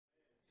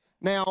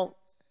Now,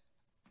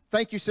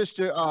 thank you,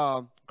 Sister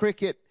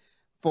Cricket,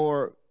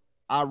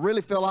 I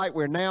really feel like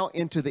we're now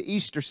into the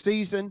Easter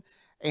season,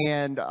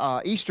 and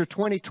Easter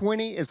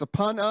 2020 is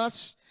upon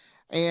us.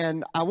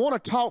 And I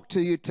want to talk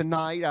to you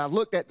tonight. I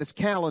looked at this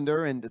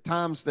calendar and the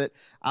times that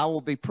I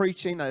will be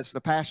preaching as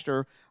the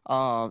pastor.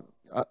 Of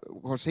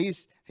course,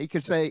 he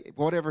could say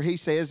whatever he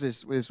says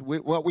is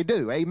what we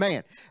do.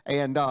 Amen.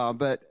 And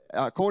but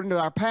according to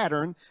our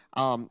pattern,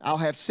 I'll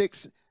have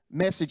 6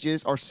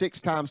 messages or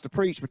 6 times to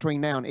preach between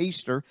now and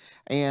Easter.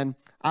 And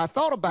I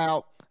thought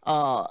about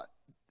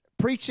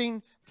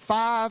preaching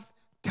 5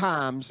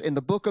 times in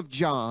the book of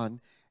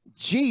John.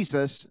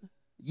 Jesus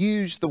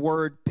used the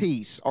word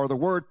peace, or the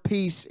word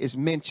peace is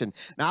mentioned.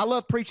 Now, I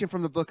love preaching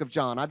from the book of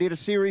John. I did a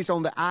series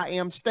on the I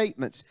am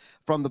statements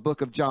from the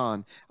book of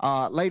John.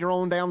 Later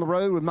on down the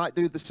road, we might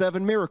do the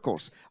 7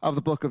 miracles of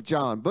the book of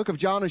John. Book of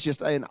John is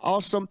just an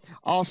awesome,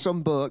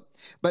 awesome book.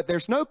 But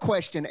there's no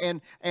question,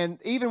 and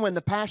even when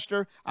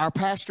our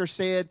pastor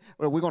said,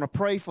 well, we're going to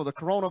pray for the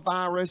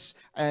coronavirus,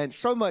 and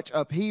so much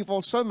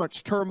upheaval, so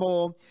much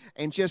turmoil,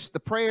 and just the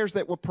prayers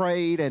that were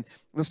prayed and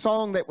the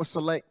song that was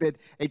selected,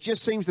 it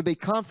just seems to be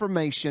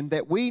confirmation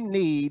that we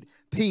need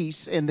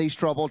peace in these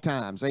troubled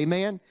times.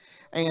 Amen?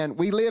 And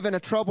we live in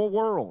a troubled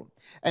world,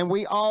 and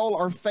we all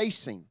are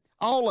facing,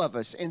 all of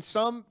us, in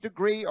some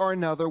degree or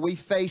another, we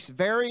face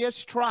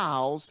various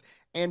trials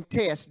and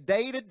tests,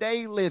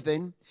 day-to-day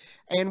living,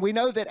 and we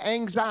know that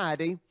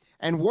anxiety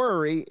and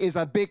worry is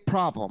a big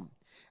problem.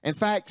 In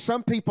fact,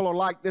 some people are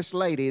like this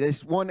lady.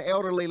 This one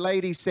elderly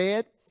lady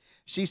said,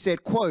 she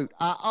said, quote,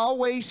 "I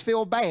always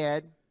feel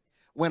bad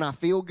when I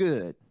feel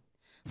good,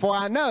 for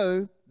I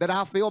know that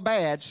I'll feel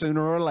bad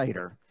sooner or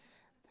later."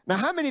 Now,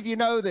 how many of you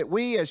know that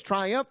we as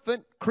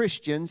triumphant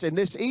Christians in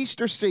this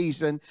Easter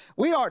season,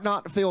 we ought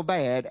not to feel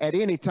bad at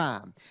any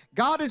time?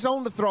 God is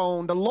on the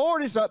throne. The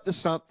Lord is up to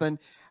something.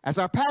 As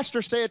our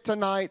pastor said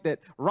tonight, that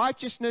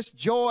righteousness,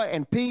 joy,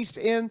 and peace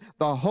in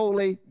the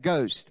Holy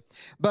Ghost.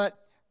 But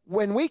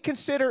when we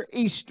consider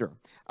Easter,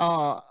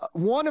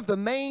 one of the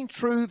main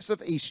truths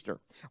of Easter,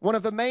 one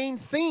of the main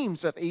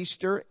themes of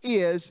Easter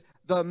is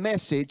the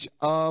message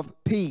of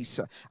peace.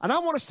 And I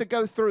want us to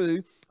go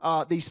through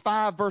these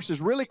 5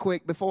 verses really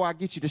quick before I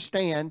get you to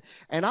stand.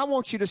 And I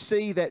want you to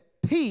see that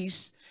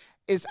peace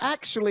is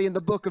actually in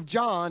the book of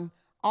John,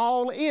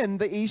 all in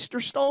the Easter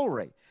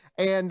story.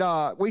 And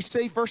we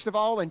see, first of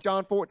all, in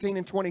John 14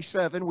 and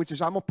 27, which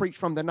is I'm going to preach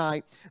from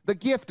tonight, the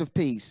gift of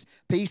peace.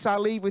 Peace I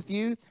leave with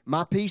you,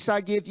 my peace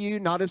I give you,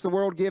 not as the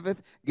world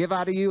giveth, give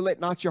I to you, let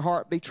not your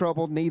heart be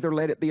troubled, neither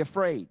let it be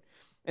afraid.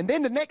 And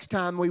then the next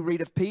time we read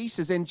of peace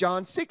is in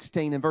John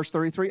 16 and verse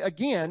 33,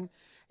 again,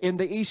 in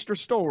the Easter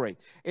story.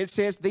 It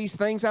says, "These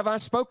things have I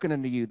spoken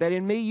unto you, that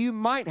in me you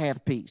might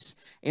have peace.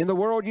 In the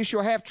world you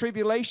shall have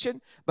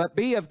tribulation, but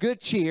be of good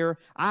cheer,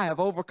 I have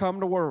overcome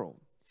the world."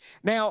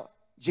 Now,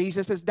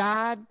 Jesus has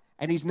died,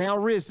 and he's now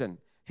risen.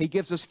 He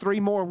gives us 3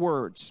 more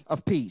words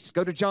of peace.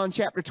 Go to John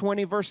chapter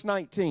 20, verse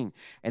 19.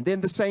 "And then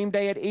the same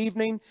day at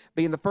evening,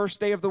 being the first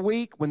day of the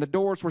week, when the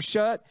doors were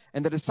shut,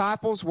 and the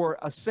disciples were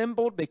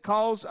assembled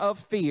because of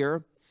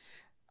fear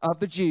of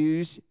the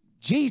Jews,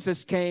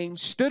 Jesus came,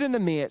 stood in the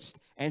midst,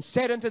 and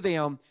said unto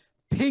them,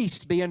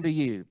 Peace be unto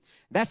you."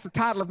 That's the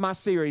title of my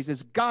series,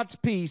 is God's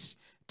peace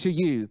to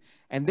you.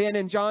 And then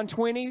in John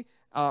 20,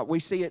 we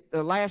see it,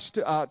 the last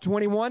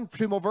 21,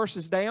 2 more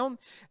verses down.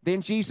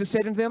 "Then Jesus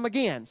said unto them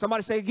again."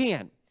 Somebody say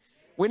again.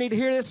 We need to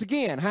hear this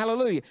again.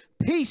 Hallelujah.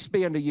 "Peace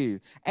be unto you.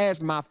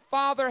 As my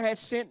Father has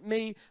sent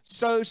me,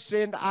 so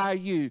send I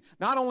you."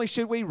 Not only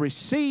should we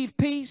receive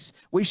peace,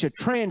 we should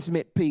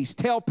transmit peace.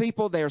 Tell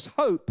people there's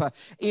hope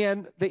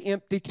in the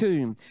empty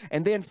tomb.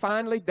 And then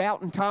finally,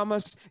 Doubting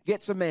Thomas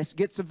gets a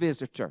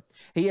visitor.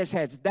 He has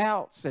had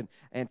doubts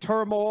and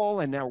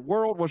turmoil, and their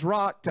world was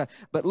rocked.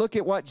 But look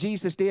at what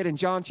Jesus did in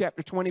John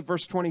chapter 20,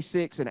 verse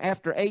 26. "And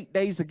after 8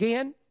 days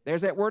again,"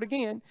 there's that word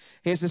again,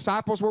 "his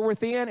disciples were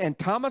within, and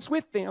Thomas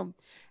with them.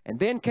 And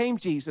then came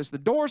Jesus, the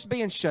doors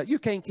being shut." You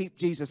can't keep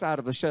Jesus out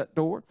of the shut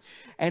door.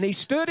 "And he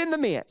stood in the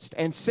midst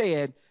and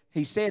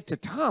he said to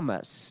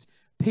Thomas,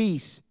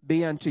 Peace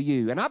be unto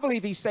you." And I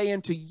believe he's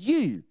saying to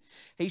you,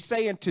 he's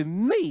saying to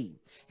me,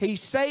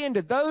 he's saying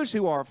to those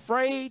who are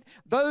afraid,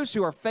 those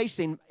who are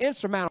facing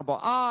insurmountable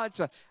odds,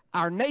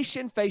 our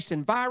nation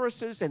facing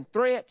viruses and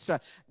threats.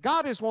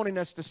 God is wanting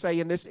us to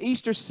say in this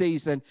Easter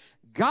season,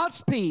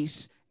 God's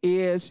peace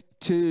is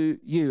to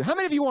you. How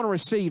many of you want to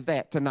receive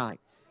that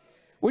tonight?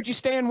 Would you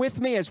stand with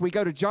me as we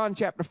go to John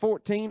chapter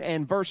 14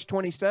 and verse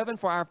 27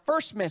 for our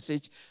first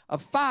message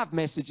of 5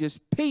 messages,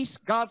 peace,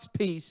 God's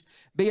peace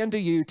be unto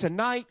you.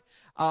 Tonight,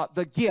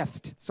 the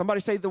gift. Somebody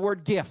say the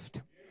word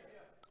gift.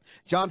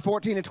 John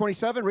 14 and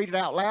 27, read it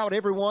out loud,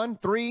 everyone.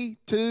 3,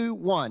 2,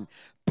 1.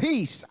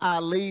 peace I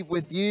leave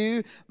with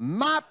you,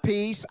 my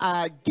peace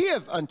I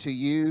give unto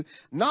you.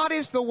 Not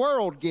as the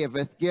world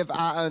giveth, give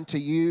I unto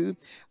you.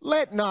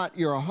 Let not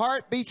your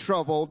heart be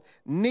troubled,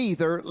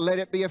 neither let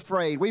it be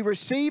afraid. We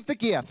receive the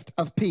gift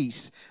of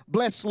peace.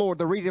 Bless, Lord,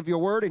 the reading of your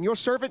word and your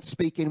servant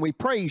speaking. We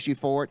praise you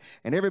for it.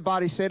 And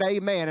everybody said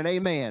amen and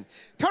amen.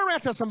 Turn around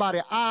and tell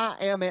somebody, I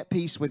am at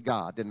peace with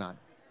God, didn't I?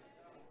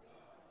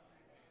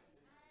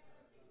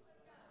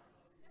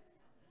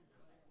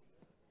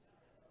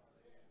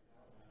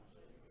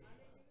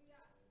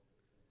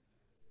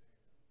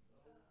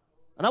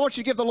 And I want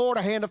you to give the Lord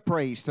a hand of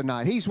praise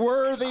tonight. He's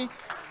worthy.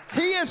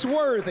 He is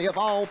worthy of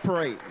all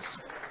praise.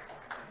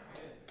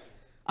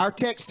 Our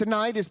text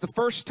tonight is the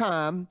first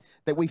time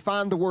that we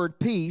find the word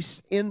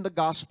peace in the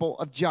Gospel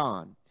of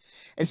John.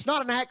 It's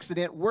not an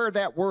accident where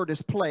that word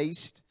is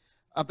placed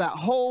of that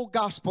whole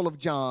Gospel of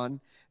John,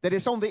 that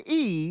it's on the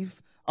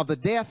eve of the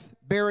death,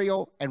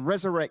 burial, and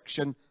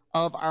resurrection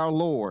of our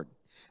Lord.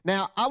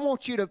 Now, I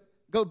want you to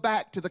go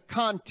back to the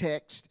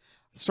context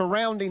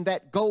surrounding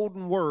that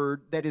golden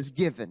word that is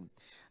given.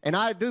 And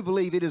I do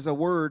believe it is a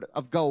word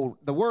of gold.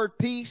 The word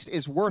peace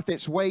is worth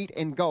its weight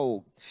in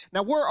gold.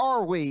 Now, where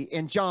are we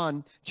in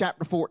John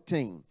chapter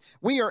 14?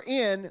 We are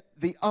in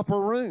the upper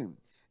room,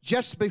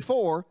 just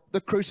before the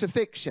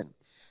crucifixion.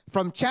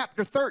 From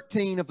chapter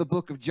 13 of the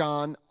book of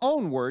John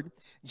onward,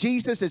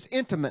 Jesus is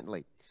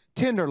intimately,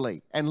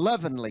 tenderly, and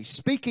lovingly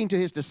speaking to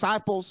his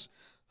disciples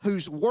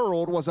whose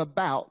world was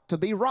about to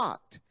be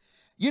rocked.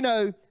 You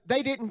know,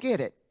 they didn't get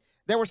it.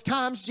 There was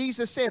times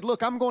Jesus said,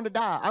 look, I'm going to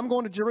die. I'm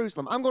going to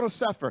Jerusalem. I'm going to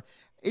suffer.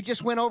 It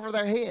just went over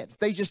their heads.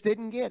 They just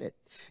didn't get it.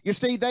 You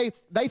see, they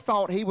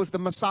thought he was the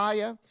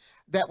Messiah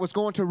that was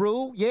going to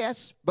rule,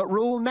 yes, but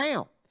rule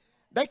now.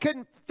 They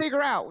couldn't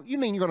figure out, you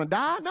mean you're going to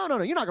die?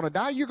 No, you're not going to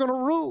die. You're going to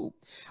rule.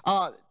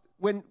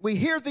 When we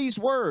hear these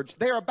words,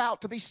 they're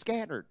about to be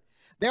scattered.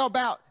 They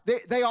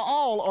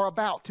all are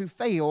about to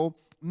fail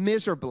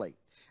miserably.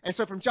 And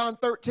so from John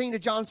 13 to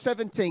John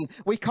 17,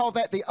 we call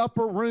that the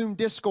upper room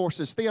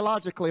discourses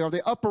theologically, or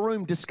the upper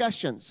room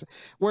discussions,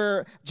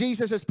 where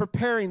Jesus is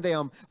preparing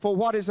them for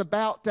what is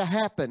about to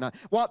happen,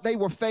 what they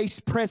will face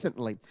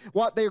presently,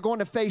 what they're going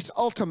to face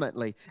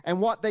ultimately,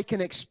 and what they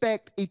can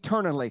expect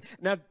eternally.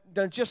 Now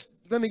just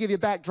let me give you a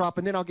backdrop,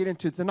 and then I'll get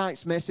into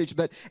tonight's message.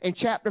 But in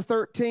chapter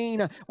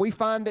 13, we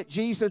find that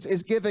Jesus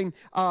is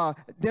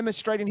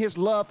demonstrating his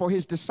love for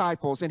his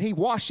disciples, and he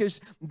washes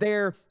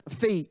their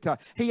feet.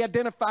 He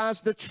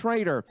identifies the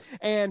traitor,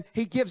 and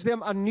he gives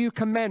them a new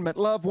commandment: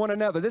 love one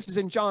another. This is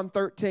in John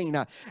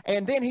 13.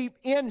 And then he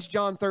ends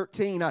John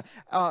 13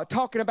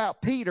 talking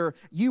about Peter,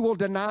 you will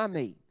deny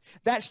me.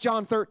 That's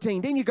John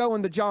 13. Then you go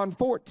into John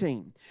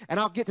 14, and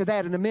I'll get to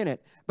that in a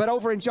minute. But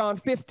over in John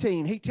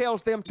 15, he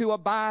tells them to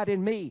abide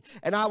in me,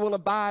 and I will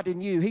abide in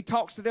you. He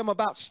talks to them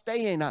about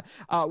staying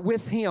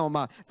with him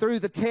through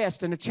the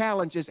test and the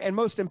challenges, and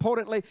most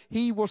importantly,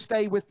 he will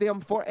stay with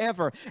them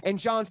forever. In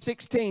John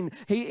 16,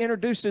 he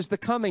introduces the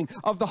coming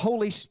of the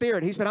Holy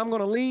Spirit. He said, I'm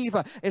going to leave.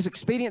 It's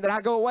expedient that I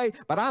go away,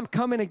 but I'm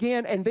coming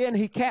again. And then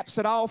he caps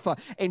it off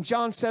in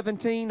John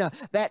 17,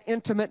 that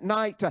intimate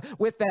night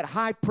with that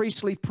high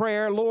priestly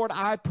prayer: Lord,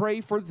 I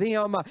pray for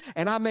them.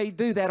 And I may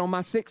do that on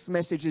my sixth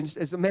message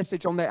as a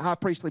message on that high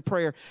priestly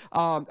prayer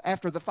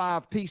after the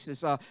 5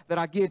 pieces that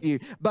I give you.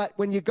 But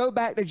when you go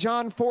back to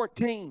John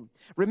 14,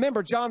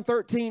 remember John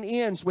 13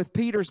 ends with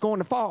Peter's going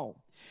to fall.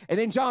 And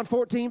then John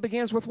 14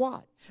 begins with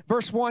what?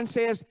 Verse 1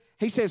 says,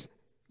 he says,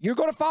 you're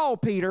going to fall,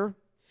 Peter.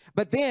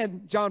 But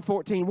then John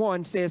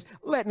 14:1 says,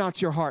 let not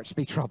your hearts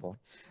be troubled.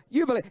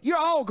 You believe, you're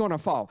all going to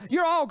fall.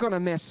 You're all going to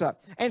mess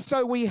up. And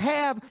so we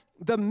have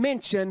the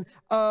mention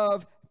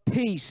of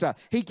peace.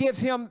 He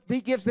gives them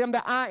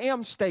the I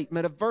am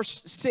statement of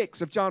verse 6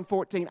 of John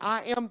 14.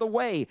 I am the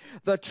way,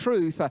 the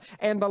truth,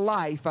 and the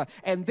life.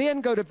 And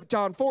then go to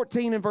John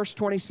 14 and verse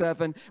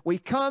 27. We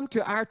come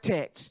to our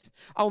text.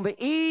 On the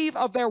eve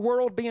of their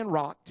world being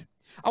rocked,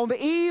 on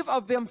the eve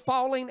of them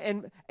falling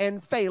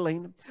and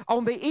failing,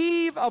 on the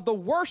eve of the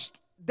worst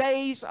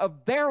days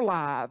of their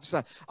lives,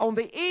 on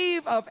the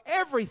eve of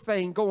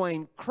everything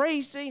going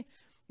crazy,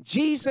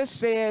 Jesus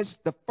says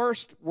the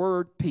first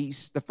word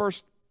peace, the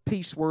first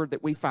peace word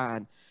that we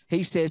find.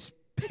 He says,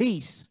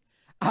 peace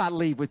I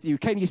leave with you.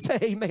 Can you say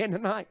amen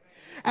tonight?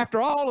 After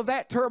all of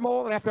that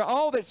turmoil, and after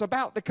all that's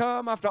about to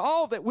come, after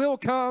all that will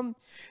come,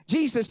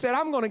 Jesus said,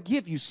 I'm going to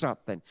give you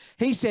something.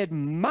 He said,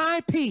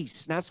 my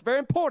peace. Now, it's very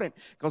important,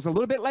 because a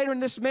little bit later in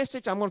this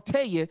message, I'm going to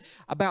tell you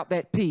about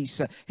that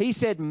peace. He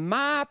said,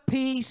 my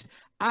peace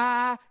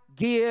I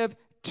give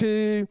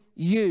to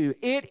you.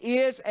 It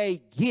is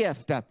a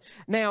gift.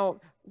 Now,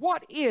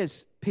 what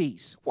is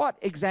peace? What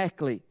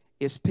exactly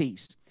is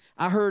peace?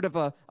 I heard of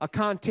a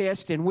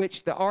contest in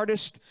which the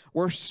artists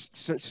were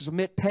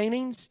submit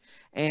paintings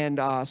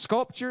and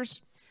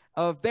sculptures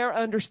of their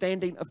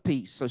understanding of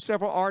peace. So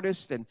several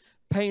artists and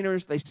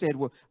painters, they said,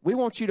 well, we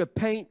want you to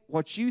paint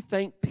what you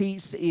think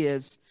peace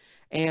is.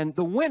 And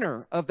the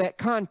winner of that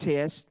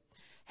contest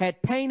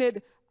had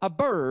painted a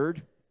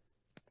bird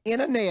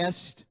in a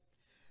nest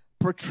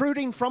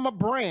protruding from a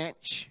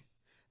branch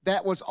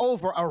that was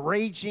over a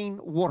raging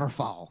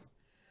waterfall.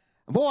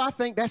 Boy, I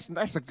think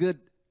that's a good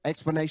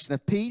explanation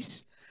of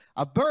peace.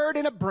 A bird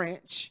in a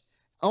branch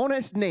on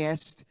its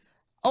nest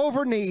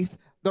underneath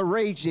the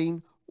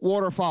raging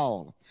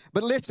waterfall.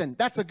 But listen,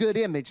 that's a good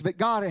image, but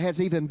God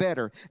has even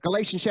better.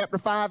 Galatians chapter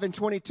 5 and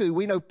 22,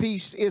 we know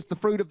peace is the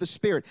fruit of the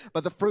Spirit,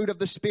 but the fruit of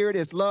the Spirit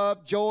is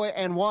love, joy,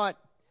 and what?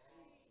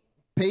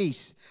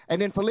 Peace.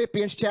 And in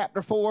Philippians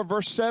chapter 4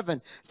 verse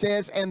 7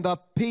 says, and the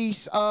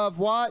peace of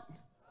what?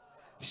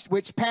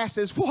 Which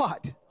passes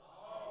what?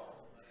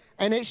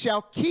 And it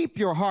shall keep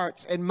your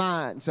hearts and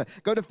minds.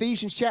 Go to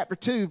Ephesians chapter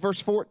 2 verse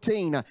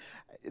 14.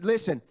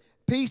 Listen,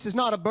 peace is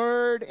not a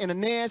bird in a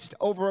nest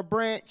over a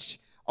branch,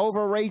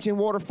 over a raging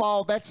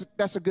waterfall.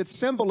 That's a good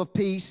symbol of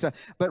peace.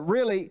 But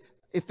really,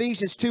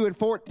 Ephesians 2 and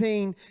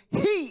 14,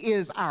 He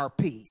is our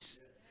peace.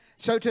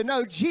 So to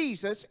know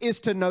Jesus is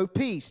to know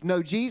peace.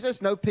 Know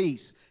Jesus, know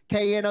peace.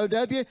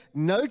 K-N-O-W,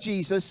 know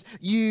Jesus,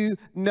 you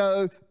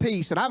know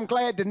peace. And I'm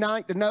glad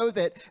tonight to know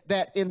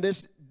that in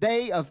this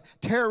day of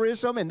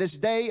terrorism and this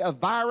day of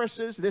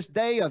viruses, this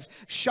day of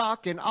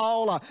shock and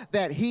all,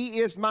 that He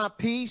is my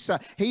peace.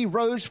 He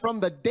rose from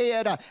the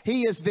dead.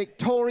 He is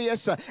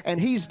victorious, and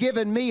He's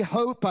given me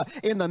hope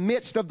in the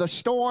midst of the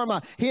storm.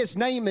 His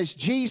name is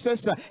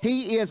Jesus.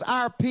 He is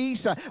our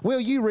peace.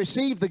 Will you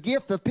receive the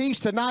gift of peace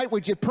tonight?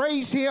 Would you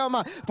praise Him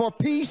for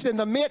peace in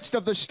the midst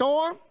of the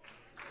storm?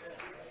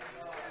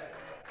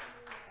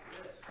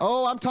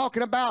 Oh, I'm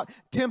talking about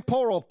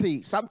temporal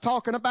peace. I'm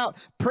talking about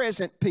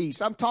present peace.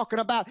 I'm talking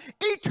about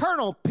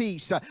eternal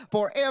peace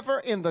forever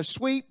in the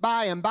sweet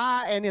by and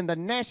by and in the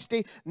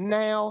nasty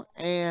now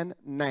and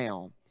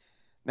now.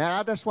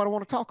 Now, that's what I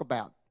want to talk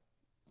about.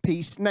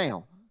 Peace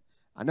now.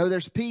 I know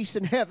there's peace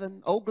in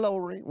heaven. Oh,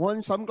 glory.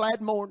 Some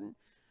glad morning.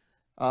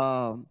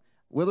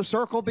 Will the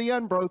circle be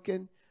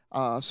unbroken?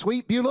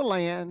 Sweet Beulah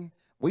land.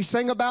 We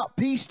sing about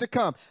peace to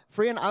come.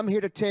 Friend, I'm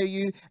here to tell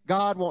you,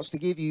 God wants to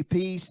give you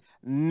peace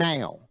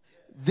now,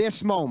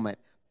 this moment,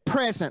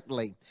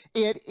 presently.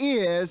 It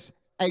is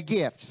a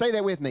gift. Say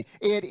that with me.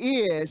 It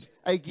is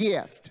a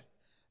gift.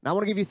 Now, I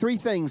want to give you three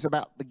things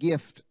about the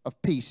gift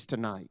of peace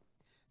tonight.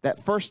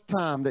 That first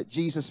time that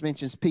Jesus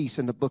mentions peace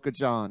in the book of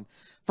John.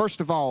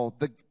 First of all,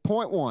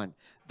 point one,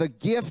 the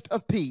gift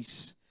of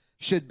peace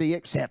should be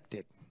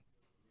accepted.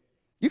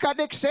 You got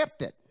to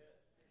accept it,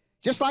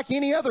 just like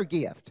any other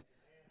gift.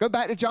 Go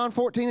back to John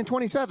 14 and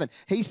 27.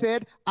 He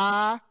said,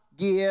 I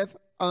give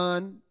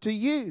unto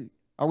you.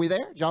 Are we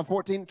there? John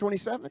 14 and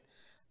 27.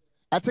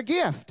 That's a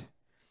gift.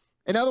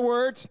 In other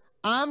words,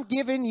 I'm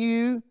giving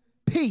you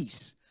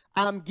peace.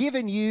 I'm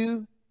giving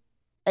you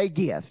a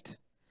gift.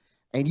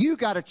 And you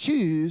got to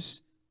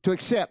choose to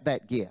accept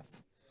that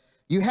gift.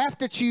 You have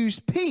to choose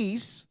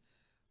peace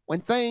when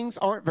things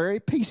aren't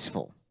very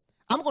peaceful.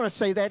 I'm going to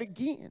say that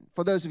again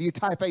for those of you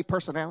type A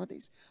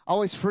personalities,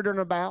 always frittering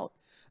about,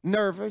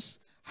 nervous,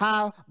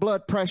 high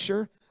blood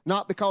pressure,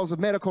 not because of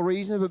medical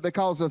reasons, but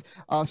because of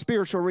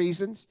spiritual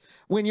reasons,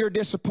 when you're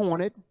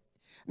disappointed.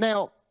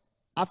 Now,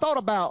 I thought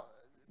about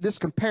this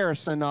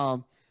comparison.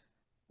 Not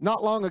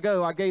long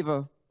ago, I gave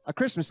a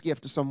Christmas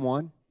gift to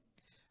someone,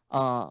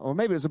 or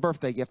maybe it was a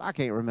birthday gift. I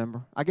can't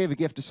remember. I gave a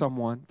gift to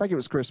someone. I think it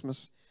was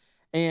Christmas.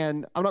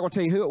 And I'm not going to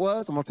tell you who it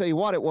was. I'm going to tell you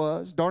what it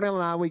was. Darnell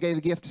and I, we gave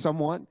a gift to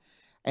someone,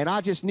 and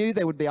I just knew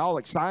they would be all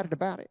excited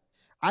about it.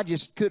 I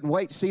just couldn't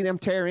wait to see them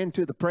tear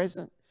into the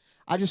present.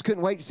 I just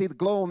couldn't wait to see the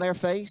glow on their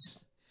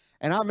face.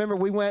 And I remember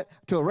we went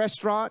to a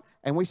restaurant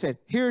and we said,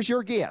 here's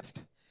your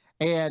gift.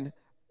 And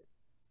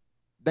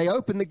they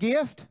opened the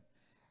gift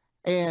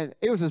and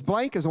it was as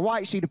blank as a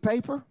white sheet of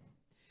paper.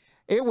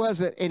 It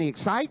wasn't any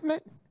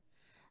excitement.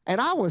 And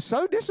I was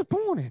so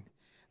disappointed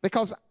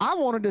because I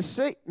wanted to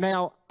see.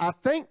 Now, I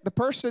think the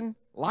person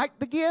liked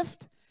the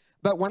gift,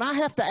 but when I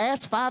have to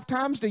ask 5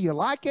 times, do you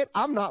like it?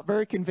 I'm not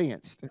very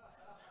convinced.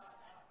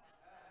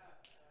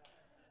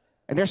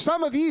 And there's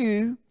some of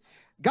you,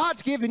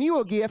 God's given you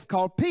a gift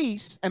called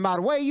peace, and by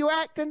the way you're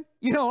acting,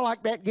 you don't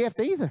like that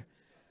gift either.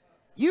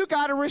 You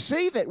got to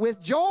receive it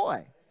with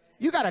joy.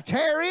 You got to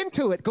tear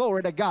into it,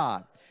 glory to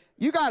God.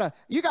 You got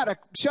to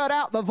shut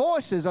out the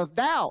voices of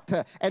doubt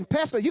and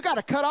pestilence. You got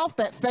to cut off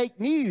that fake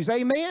news,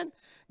 amen?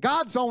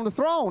 God's on the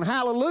throne,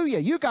 hallelujah.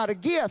 You got a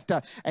gift,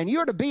 and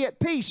you're to be at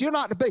peace. You're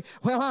not to be,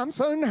 well, I'm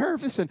so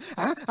nervous, and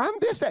I'm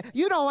this, that.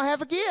 You don't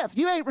have a gift.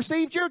 You ain't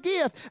received your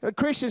gift.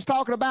 Christians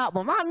talking about,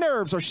 well, my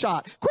nerves are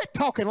shot. Quit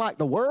talking like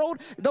the world.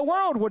 The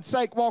world would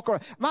say, walk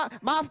around.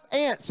 My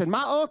aunts and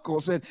my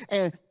uncles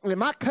and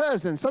my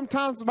cousins,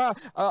 sometimes my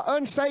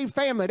unsaved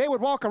family, they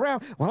would walk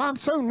around, well, I'm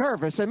so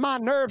nervous, and my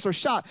nerves are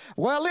shot.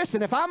 Well,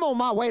 listen, if I'm on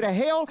my way to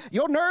hell,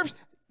 your nerves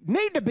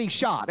need to be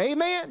shot,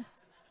 amen?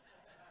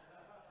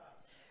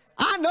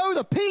 I know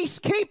the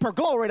peacekeeper,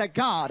 glory to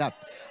God.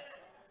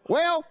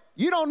 Well,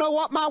 you don't know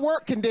what my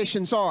work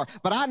conditions are,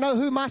 but I know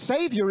who my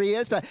Savior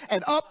is,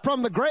 and up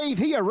from the grave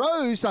He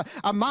arose,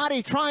 a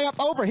mighty triumph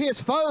over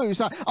His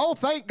foes. Oh,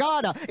 thank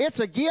God,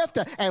 it's a gift,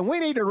 and we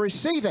need to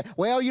receive it.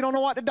 Well, you don't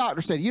know what the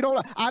doctor said. You don't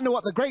know. I know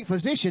what the great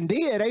physician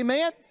did,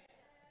 amen?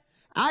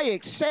 I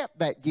accept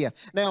that gift.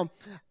 Now,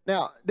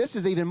 this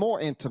is even more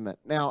intimate.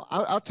 Now,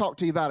 I'll talk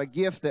to you about a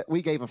gift that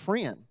we gave a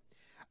friend.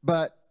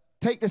 But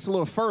take this a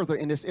little further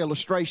in this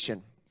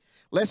illustration.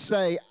 Let's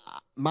say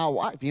my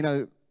wife, you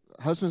know,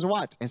 husbands and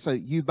wives, and so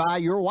you buy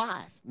your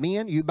wife,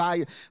 men, you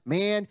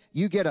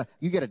get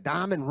a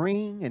diamond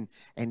ring,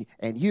 and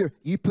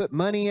you put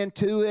money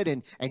into it,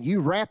 and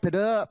you wrap it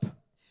up,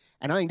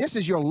 and I mean, this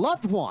is your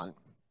loved one.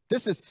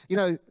 This is, you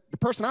know, the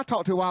person I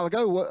talked to a while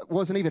ago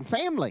wasn't even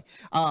family.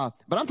 But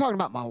I'm talking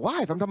about my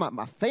wife. I'm talking about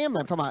my family.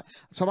 I'm talking about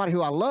somebody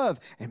who I love.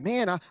 And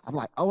man, I'm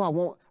like, oh, I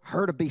want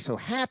her to be so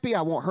happy.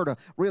 I want her to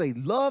really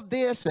love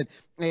this.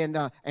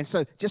 And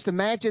so just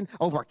imagine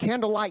over a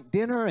candlelight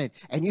dinner,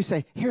 and you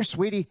say, here,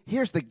 sweetie,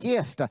 here's the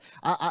gift.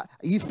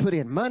 You've put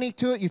in money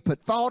to it. You've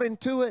put thought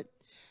into it.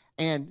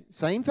 And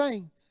same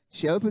thing.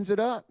 She opens it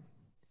up,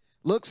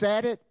 looks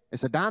at it.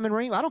 It's a diamond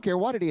ring. I don't care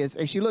what it is.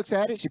 And she looks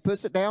at it, she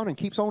puts it down, and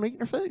keeps on eating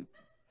her food.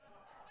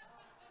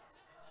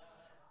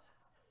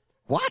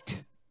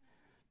 What?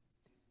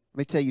 Let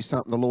me tell you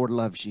something. The Lord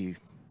loves you.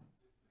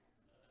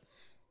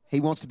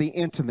 He wants to be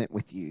intimate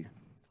with you.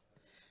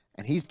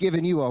 And He's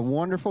given you a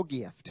wonderful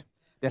gift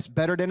that's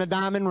better than a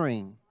diamond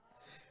ring.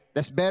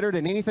 That's better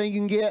than anything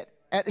you can get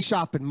at the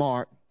shopping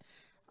mart.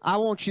 I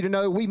want you to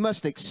know we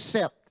must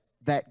accept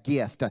that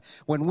gift.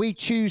 When we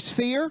choose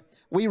fear,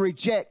 we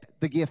reject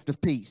the gift of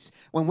peace.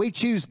 When we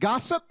choose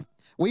gossip,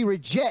 we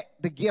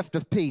reject the gift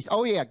of peace.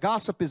 Oh yeah,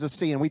 gossip is a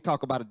sin. We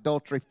talk about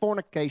adultery,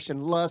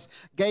 fornication, lust,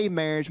 gay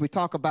marriage. We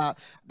talk about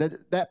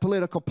that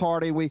political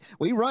party. We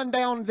run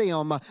down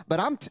them. But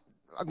I'm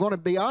going to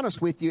be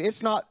honest with you.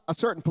 It's not a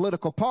certain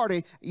political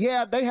party.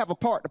 Yeah, they have a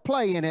part to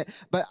play in it.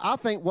 But I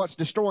think what's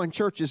destroying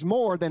churches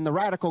more than the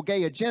radical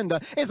gay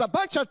agenda is a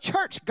bunch of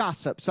church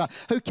gossips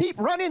who keep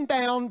running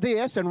down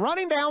this and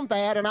running down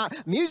that. And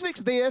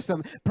music's this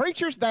and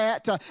preacher's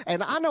that.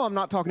 And I know I'm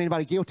not talking to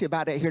anybody guilty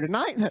about that here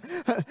tonight.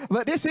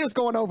 But this is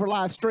going over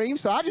live stream.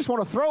 So I just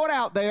want to throw it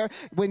out there.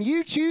 When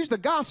you choose the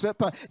gossip,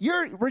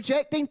 you're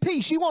rejecting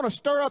peace. You want to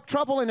stir up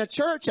trouble in a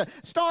church?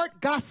 Start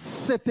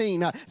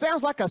gossiping.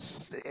 Sounds like a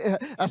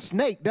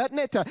snake, doesn't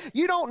it?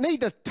 You don't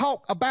need to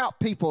talk about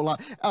people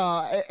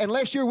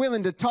unless you're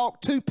willing to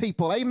talk to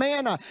people.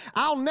 Amen.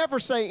 I'll never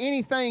say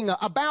anything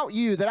about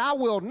you that I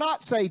will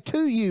not say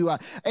to you.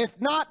 If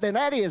not, then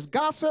that is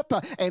gossip,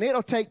 and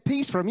it'll take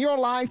peace from your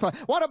life.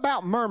 What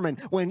about murmuring?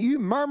 When you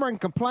murmur and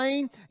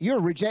complain,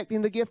 you're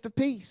rejecting the gift of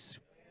peace.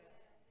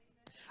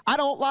 I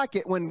don't like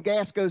it when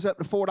gas goes up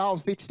to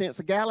 $4.50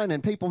 a gallon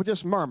and people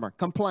just murmur,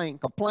 complain.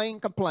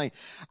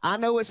 I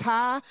know it's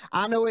high.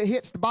 I know it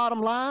hits the bottom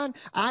line.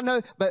 I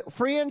know, but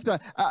friends,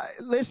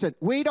 listen,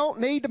 we don't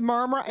need to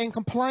murmur and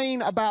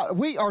complain about,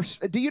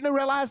 do you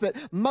realize that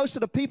most of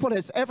the people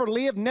that's ever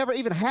lived never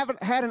even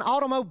haven't had an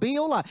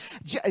automobile?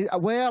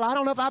 Well, I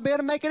don't know if I'll be able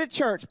to make it at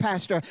church,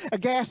 Pastor.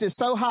 Gas is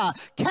so high.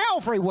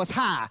 Calvary was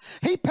high.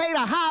 He paid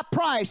a high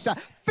price. Fill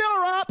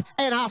her up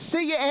and I'll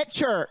see you at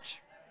church.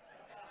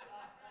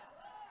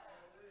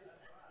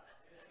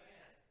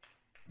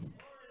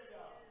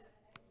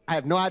 I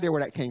have no idea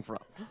where that came from.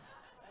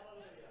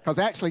 Because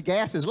actually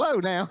gas is low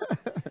now.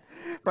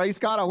 Praise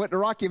God, I went to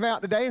Rocky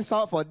Mountain today and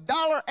saw it for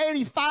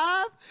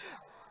 $1.85.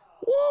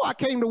 Whoa, I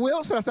came to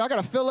Wilson. I said, I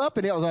got to fill up,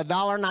 and it was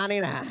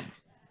 $1.99.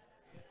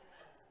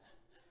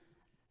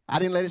 I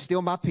didn't let it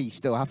steal my peace,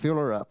 though. I fill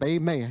her up.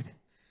 Amen.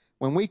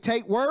 When we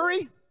take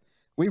worry,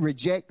 we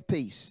reject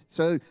peace.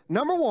 So,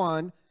 number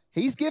one,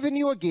 He's given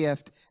you a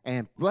gift,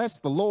 and bless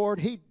the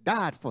Lord, He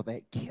died for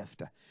that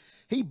gift.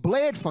 He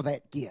bled for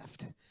that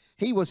gift.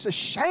 He was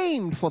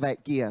ashamed for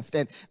that gift.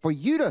 And for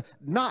you to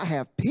not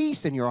have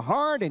peace in your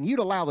heart and you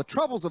to allow the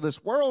troubles of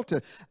this world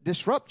to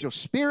disrupt your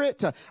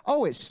spirit,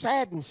 it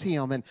saddens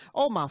Him. And,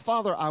 oh, my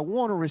Father, I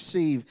want to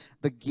receive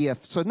the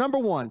gift. So, number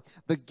one,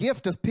 the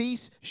gift of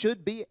peace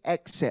should be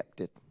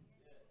accepted.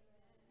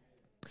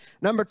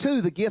 Number two,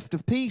 the gift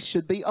of peace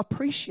should be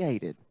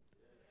appreciated.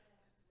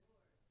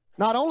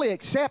 Not only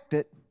accept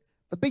it,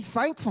 but be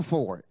thankful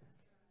for it.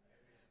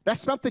 That's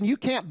something you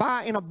can't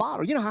buy in a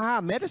bottle. You know how high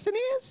medicine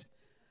is?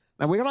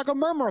 Now, we're not going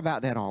to murmur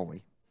about that, are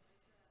we?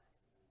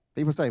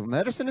 People say, well,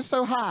 medicine is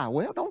so high.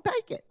 Well, don't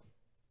take it.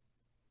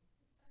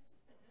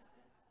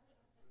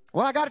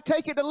 Well, I got to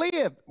take it to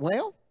live.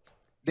 Well,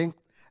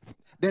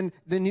 then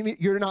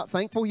you're not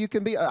thankful you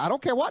can be. I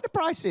don't care what the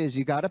price is.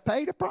 You got to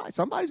pay the price.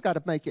 Somebody's got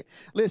to make it.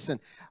 Listen,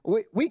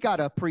 we got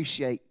to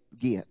appreciate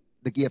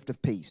the gift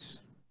of peace.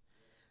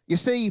 You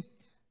see,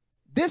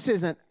 this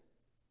isn't,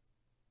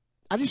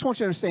 I just want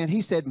you to understand,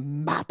 He said,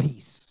 my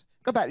peace.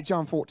 Go back to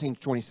John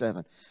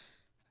 14:27.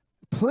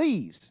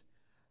 Please,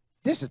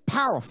 this is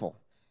powerful.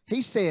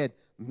 He said,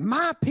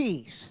 my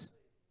peace.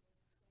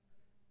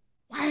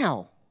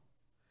 Wow.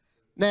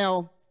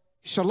 Now,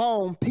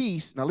 shalom,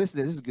 peace. Now listen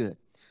to this is good.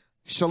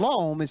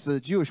 Shalom is the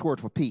Jewish word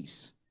for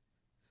peace.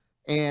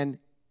 And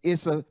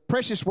it's a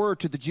precious word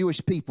to the Jewish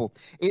people.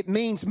 It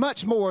means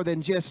much more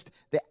than just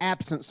the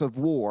absence of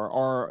war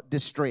or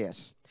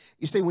distress.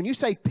 You see, when you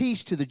say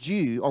peace to the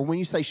Jew, or when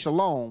you say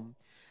shalom,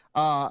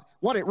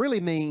 what it really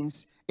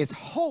means is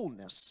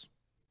wholeness,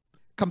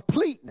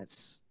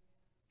 completeness,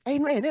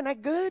 Amen. Isn't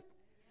that good?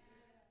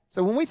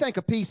 So when we think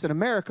of peace in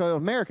America,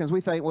 Americans, we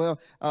think, well,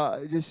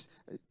 just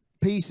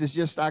peace is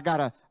just I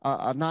got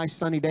a nice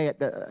sunny day at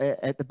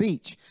the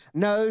beach.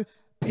 No,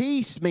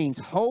 peace means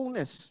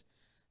wholeness,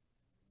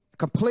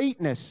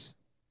 completeness,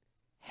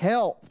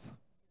 health,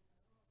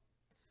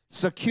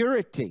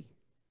 security.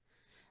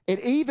 It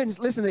even,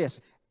 listen to this,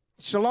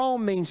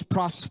 shalom means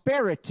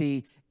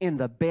prosperity in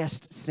the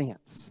best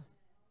sense.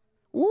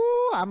 Woo,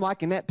 I'm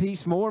liking that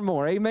peace more and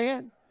more.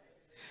 Amen.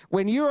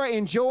 When you are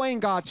enjoying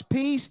God's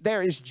peace,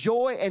 there is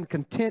joy and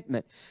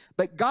contentment.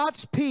 But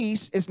God's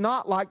peace is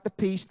not like the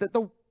peace that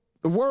the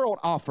world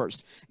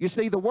offers. You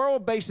see, the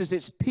world bases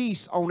its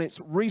peace on its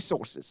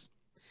resources,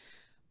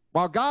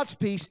 while God's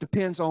peace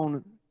depends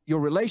on your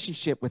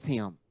relationship with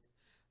Him.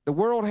 The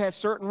world has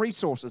certain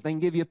resources. They can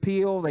give you a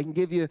pill. They can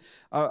give you,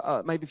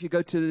 maybe if you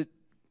go to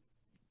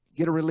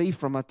get a relief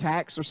from a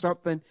tax or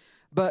something.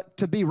 But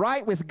to be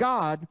right with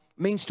God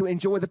means to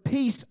enjoy the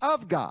peace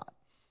of God.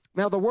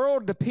 Now, the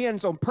world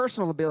depends on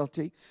personal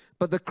ability,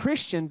 but the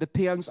Christian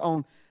depends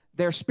on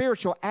their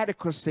spiritual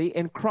adequacy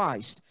in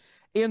Christ.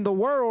 In the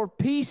world,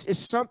 peace is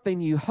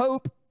something you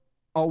hope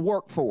or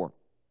work for.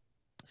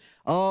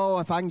 Oh,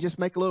 if I can just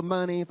make a little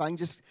money, if I can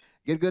just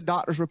get a good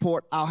doctor's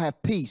report, I'll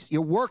have peace.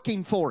 You're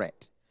working for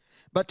it.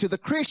 But to the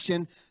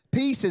Christian,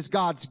 peace is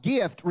God's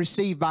gift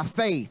received by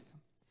faith.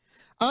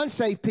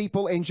 Unsaved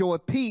people enjoy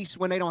peace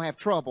when they don't have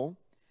trouble.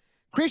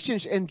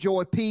 Christians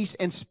enjoy peace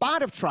in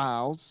spite of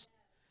trials.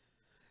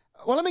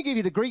 Well, let me give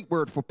you the Greek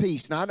word for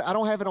peace. Now, I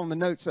don't have it on the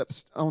notes up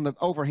on the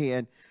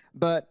overhead,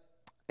 and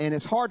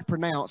it's hard to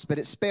pronounce, but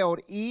it's spelled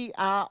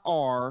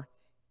E-I-R-E-N-E,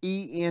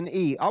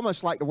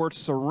 almost like the word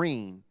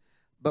serene,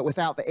 but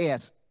without the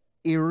S,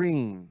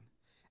 irene.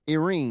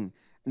 Irene.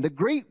 And the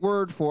Greek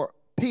word for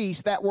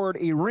peace, that word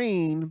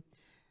irene,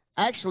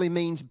 actually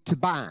means to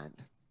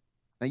bind.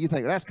 Now, you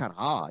think, that's kind of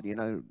odd, you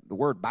know, the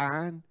word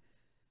bind,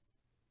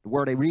 the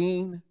word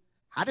irene.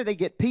 How did they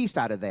get peace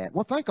out of that?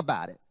 Well, think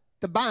about it.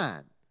 To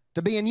bind.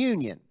 To be in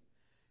union,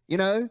 you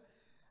know.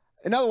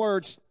 In other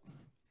words,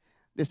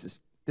 this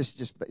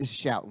is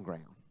shouting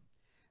ground.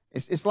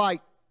 It's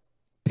like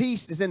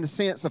peace is in the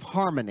sense of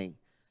harmony.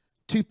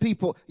 Two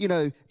people, you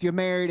know, if you're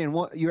married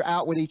and you're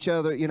out with each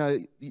other, you know,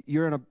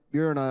 you're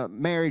in a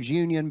marriage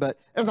union, but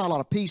there's not a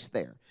lot of peace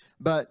there.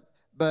 But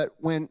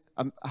when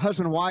a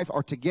husband and wife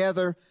are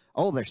together,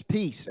 oh, there's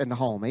peace in the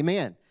home.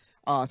 Amen.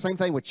 Same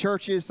thing with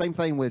churches. Same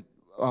thing with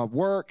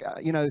work.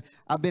 You know,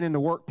 I've been in the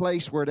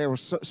workplace where there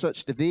was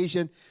such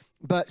division.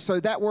 But so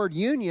that word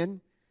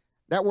union,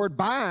 that word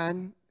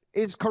bind,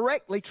 is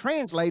correctly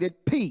translated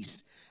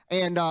peace.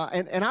 And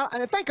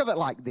I think of it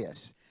like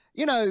this.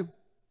 You know,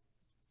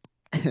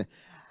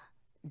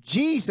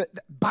 Jesus,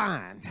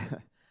 bind.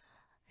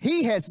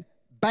 He has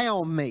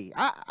bound me.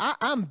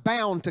 I'm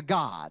bound to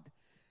God.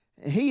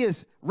 He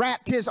has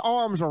wrapped His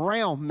arms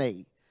around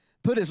me,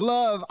 put His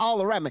love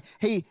all around me.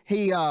 He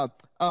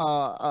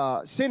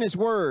sent His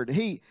word.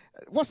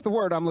 What's the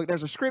word I'm looking?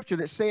 There's a scripture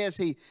that says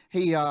in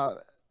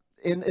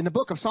the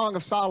book of Song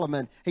of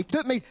Solomon, He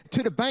took me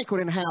to the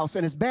banqueting house,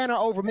 and His banner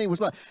over me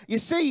was love. You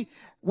see,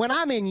 when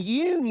I'm in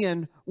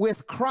union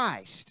with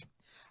Christ,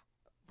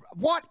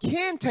 what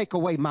can take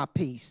away my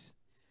peace?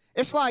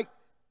 It's like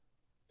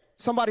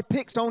somebody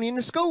picks on you in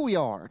the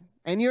schoolyard,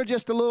 and you're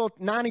just a little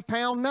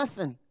 90-pound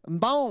nothing,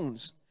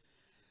 bones.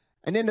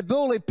 And then the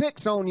bully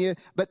picks on you,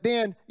 but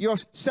then your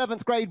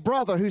 7th grade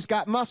brother who's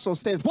got muscles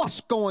says,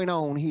 what's going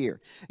on here?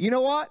 You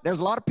know what?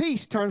 There's a lot of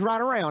peace turns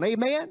right around.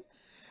 Amen?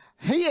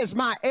 He is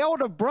my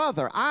elder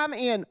brother.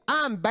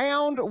 I'm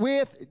bound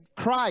with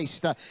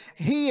Christ.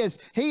 He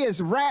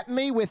has wrapped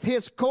me with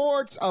His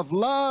cords of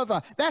love.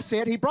 That's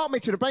it. He brought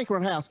me to the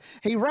banquet house.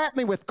 He wrapped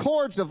me with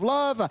cords of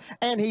love,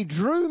 and He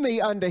drew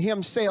me unto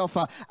Himself.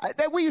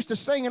 We used to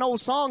sing an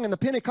old song in the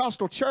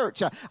Pentecostal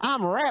church.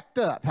 I'm wrapped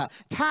up,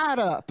 tied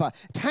up,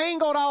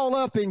 tangled all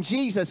up in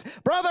Jesus.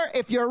 Brother,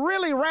 if you're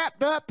really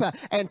wrapped up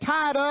and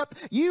tied up,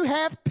 you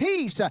have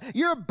peace.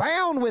 You're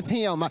bound with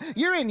Him.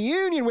 You're in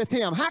union with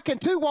Him. How can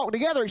two walk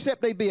together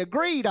except they be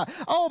agreed?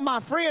 Oh, my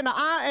friend,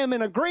 I am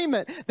in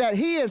agreement that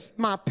He is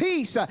my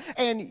peace.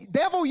 And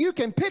devil, you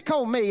can pick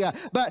on me,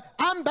 but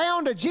I'm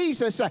bound to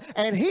Jesus,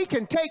 and He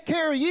can take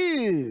care of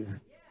you.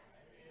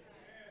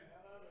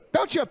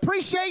 Don't you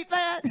appreciate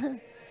that?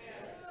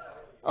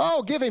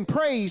 Oh, give Him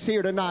praise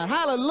here tonight.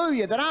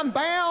 Hallelujah, that I'm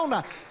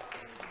bound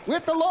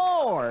with the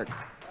Lord.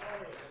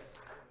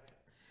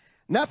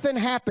 Nothing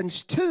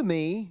happens to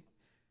me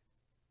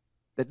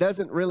that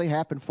doesn't really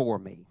happen for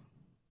me.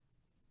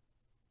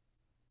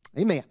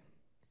 Amen.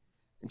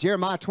 In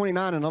Jeremiah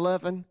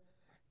 29:11,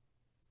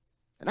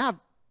 and I've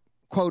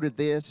quoted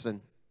this, and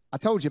I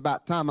told you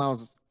about the time I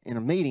was in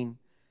a meeting,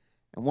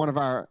 and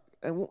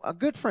a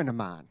good friend of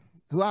mine,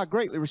 who I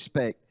greatly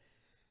respect,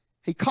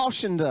 he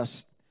cautioned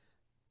us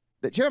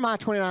that Jeremiah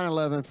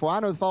 29:11, for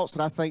I know the thoughts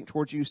that I think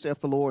towards you, saith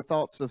the Lord,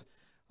 thoughts of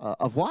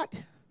what?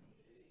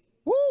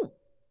 Woo!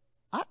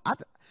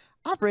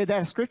 I've read that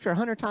in Scripture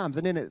 100 times,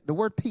 and then the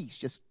word peace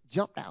just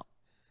jumped out.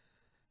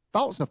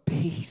 Thoughts of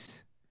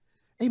peace.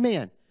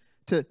 Amen.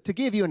 to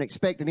give you an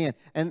expected end.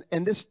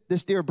 And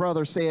this dear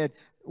brother said,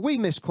 we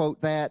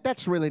misquote that.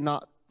 That's really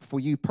not for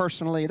you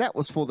personally. That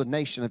was for the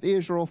nation of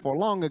Israel for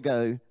long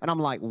ago. And I'm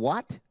like,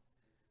 what?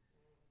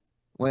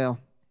 Well,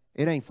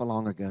 it ain't for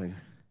long ago.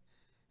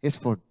 It's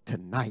for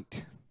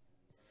tonight.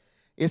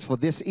 It's for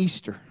this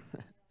Easter.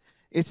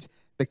 It's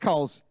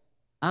because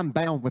I'm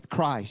bound with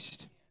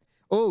Christ.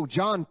 Oh,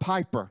 John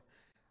Piper,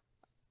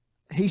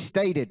 he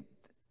stated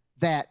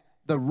that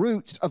the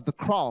roots of the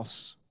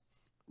cross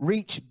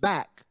reach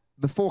back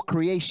before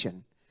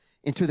creation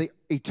into the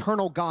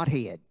eternal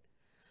Godhead,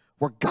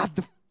 where God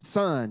the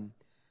Son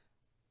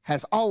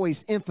has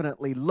always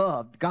infinitely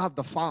loved God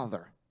the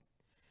Father.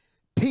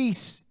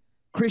 Peace,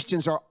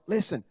 Christians are,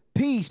 listen,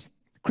 peace,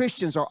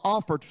 Christians are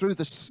offered through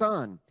the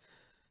Son,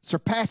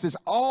 surpasses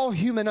all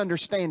human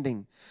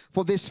understanding.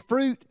 For this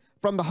fruit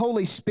from the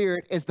Holy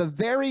Spirit is the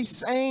very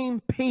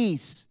same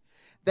peace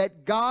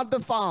that God the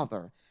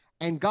Father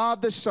and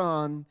God the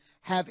Son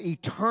have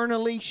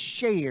eternally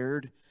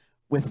shared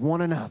with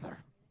one another.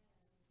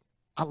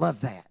 I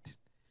love that.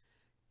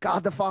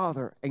 God the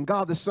Father and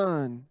God the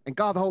Son and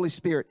God the Holy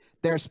Spirit,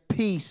 there's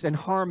peace and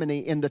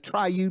harmony in the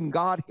triune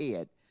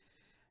Godhead.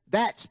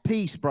 That's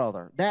peace,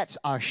 brother. That's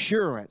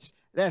assurance.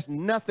 That's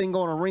nothing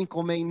going to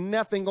wrinkle me,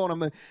 nothing going to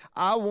move.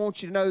 I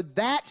want you to know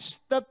that's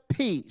the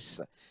peace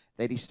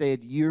that he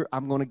said,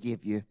 I'm going to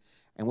give you.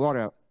 And we ought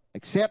to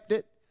accept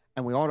it,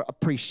 and we ought to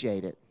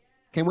appreciate it.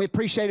 Can we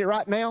appreciate it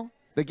right now?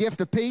 The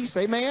gift of peace,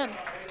 amen?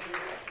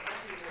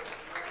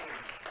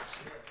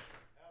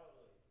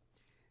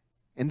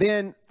 And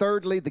then,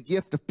 thirdly, the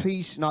gift of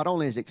peace not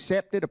only is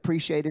accepted,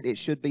 appreciated, it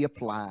should be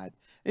applied.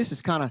 This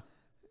is kind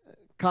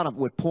of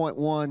with point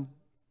one,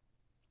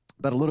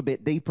 but a little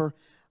bit deeper.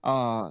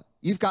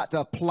 You've got to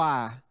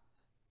apply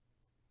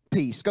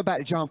peace. Go back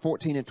to John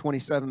 14 and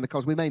 27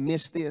 because we may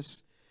miss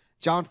this.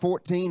 John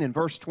 14 and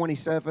verse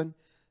 27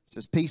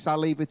 says, peace I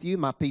leave with you,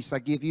 my peace I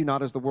give you,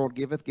 not as the world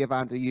giveth, give I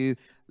unto you.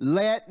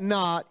 Let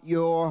not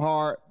your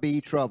heart be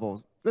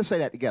troubled. Let's say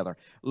that together.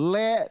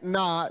 Let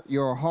not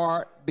your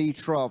heart be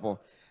troubled.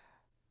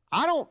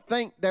 I don't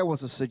think there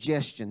was a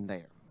suggestion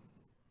there.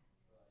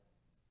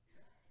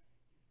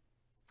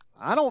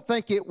 I don't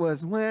think it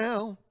was,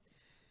 well,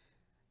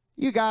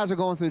 you guys are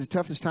going through the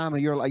toughest time of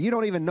your life. You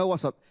don't even know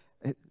what's up.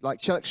 Like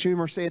Chuck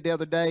Schumer said the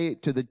other day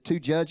to the two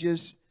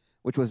judges,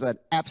 which was an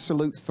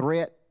absolute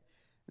threat.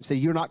 And said,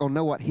 you're not going to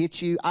know what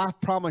hit you. I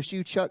promise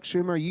you, Chuck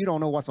Schumer, you don't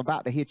know what's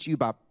about to hit you,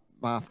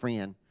 my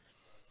friend.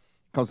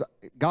 Because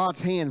God's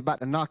hand is about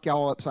to knock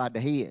y'all upside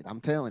the head. I'm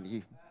telling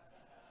you.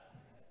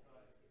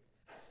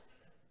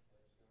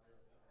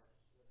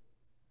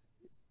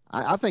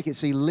 I think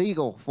it's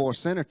illegal for a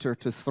senator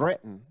to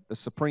threaten the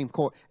Supreme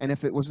Court. And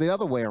if it was the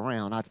other way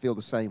around, I'd feel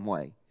the same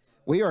way.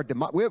 We are,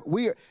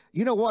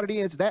 you know what it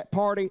is? That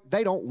party,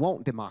 they don't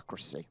want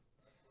democracy.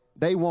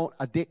 They want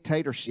a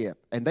dictatorship.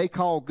 And they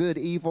call good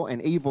evil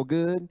and evil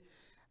good.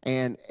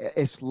 And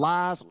it's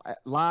lies,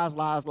 lies,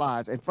 lies,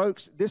 lies. And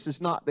folks, this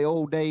is not the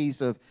old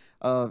days of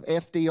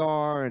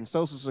FDR and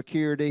Social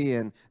Security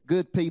and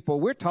good people.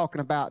 We're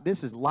talking about,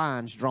 this is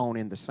lines drawn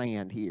in the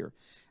sand here.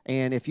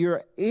 And if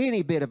you're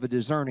any bit of a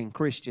discerning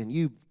Christian,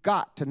 you've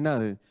got to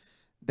know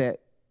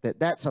that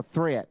that's a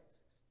threat.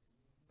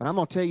 But I'm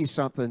going to tell you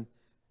something.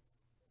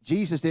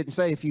 Jesus didn't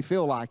say if you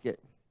feel like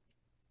it.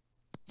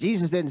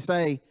 Jesus didn't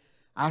say,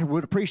 I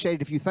would appreciate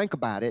it if you think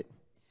about it.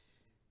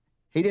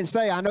 He didn't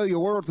say, I know your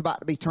world's about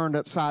to be turned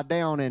upside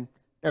down and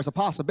there's a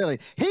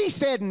possibility. He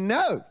said,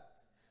 no.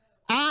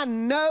 I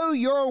know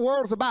your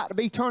world's about to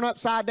be turned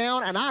upside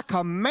down and I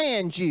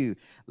command you,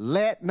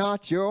 let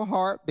not your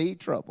heart be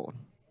troubled.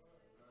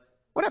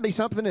 Wouldn't that be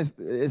something if,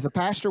 as a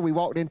pastor, we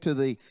walked into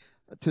the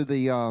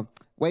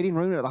waiting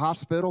room at the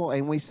hospital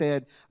and we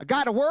said, I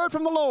got a word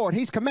from the Lord.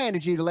 He's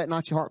commanded you to let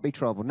not your heart be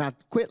troubled. Now,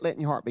 quit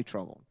letting your heart be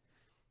troubled.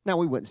 Now,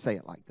 we wouldn't say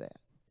it like that.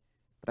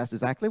 But that's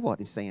exactly what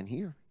he's saying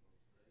here.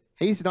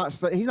 He's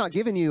not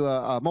giving you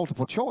a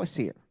multiple choice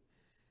here.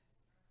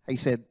 He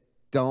said,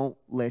 don't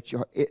let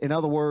your, in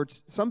other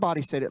words,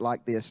 somebody said it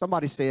like this.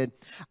 Somebody said,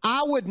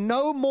 I would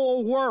no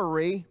more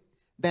worry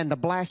than to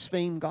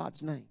blaspheme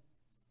God's name.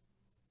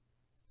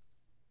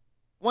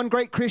 One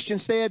great Christian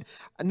said,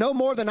 no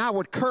more than I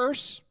would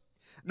curse,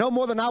 no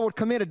more than I would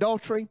commit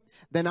adultery,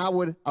 than I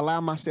would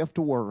allow myself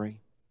to worry.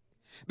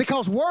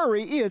 Because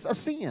worry is a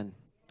sin.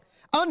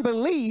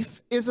 Unbelief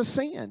is a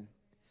sin.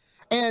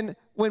 And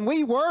when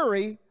we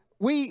worry,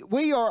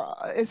 we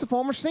are, it's a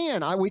form of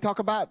sin. We talk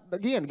about,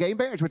 again, gay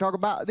marriage. We talk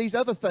about these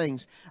other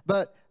things.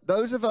 But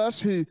those of us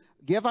who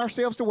give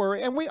ourselves to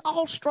worry, and we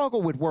all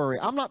struggle with worry.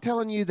 I'm not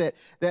telling you that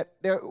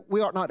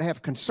we ought not to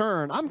have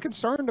concern. I'm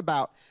concerned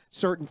about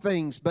certain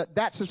things, but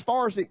that's as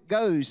far as it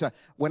goes.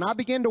 When I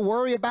begin to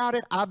worry about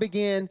it, I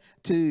begin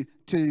to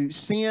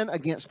sin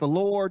against the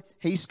Lord.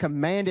 He's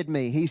commanded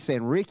me. He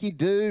said, Ricky,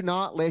 do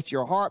not let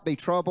your heart be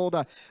troubled.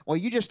 Well,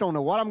 you just don't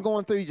know what I'm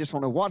going through. You just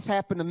don't know what's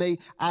happened to me.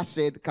 I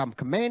said, I'm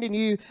commanding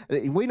you.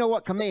 We know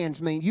what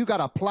commands mean. You got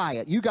to apply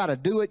it. You got to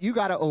do it. You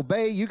got to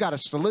obey. You got to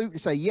salute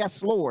and say,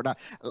 yes, Lord.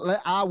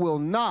 I will will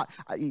not.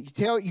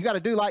 You got to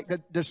do like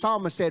the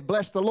psalmist said,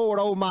 bless the Lord,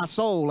 oh my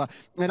soul,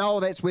 and all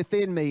that's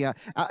within me.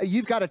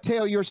 You've got to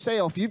tell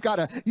yourself, David,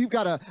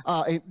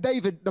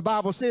 the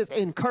Bible says,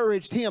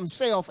 encouraged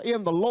himself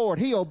in the Lord.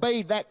 He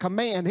obeyed that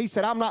command. He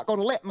said, I'm not going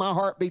to let my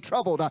heart be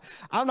troubled.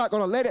 I'm not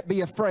going to let it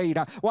be afraid.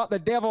 What the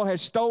devil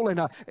has stolen,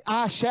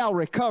 I shall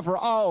recover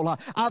all.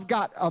 I've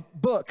got a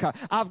book.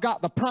 I've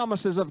got the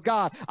promises of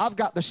God. I've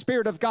got the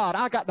Spirit of God.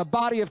 I got the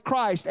body of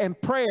Christ and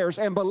prayers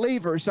and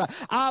believers.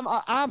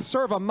 I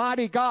serve a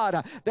mighty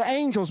God. The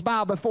angels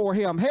bow before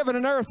him. Heaven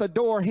and earth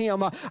adore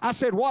him. I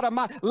said, what am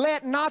I?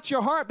 Let not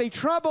your heart be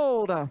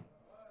troubled.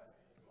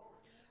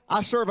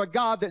 I serve a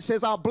God that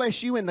says, I'll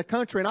bless you in the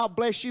country and I'll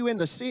bless you in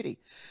the city.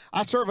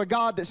 I serve a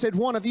God that said,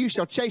 one of you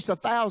shall chase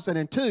 1,000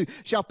 and two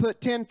shall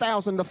put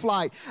 10,000 to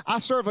flight. I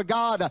serve a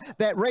God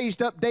that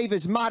raised up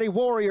David's mighty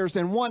warriors,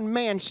 and one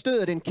man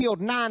stood and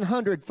killed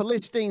 900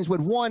 Philistines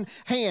with one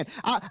hand.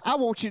 I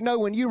want you to know,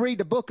 when you read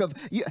the book of,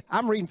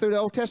 I'm reading through the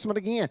Old Testament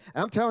again,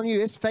 and I'm telling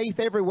you, it's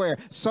faith everywhere.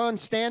 Son,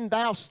 stand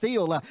thou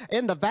still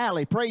in the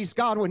valley. Praise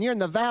God. When you're in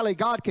the valley,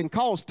 God can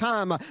cause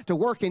time to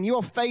work in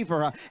your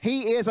favor.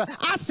 He is,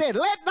 I said,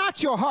 let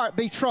not your heart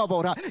be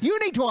troubled. You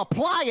need to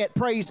apply it,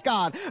 praise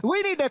God.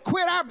 We need to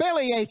quit our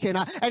belly aching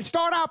and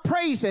start our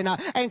praising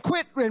and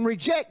quit and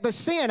reject the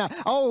sin.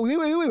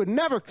 We would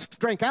never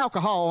drink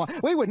alcohol.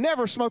 We would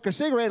never smoke a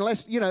cigarette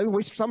unless,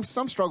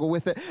 some struggle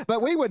with it.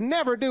 But we would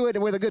never do it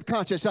with a good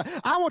conscience.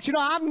 I want you to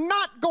know, I'm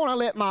not going to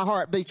let my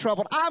heart be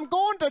troubled. I'm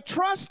going to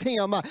trust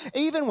him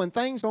even when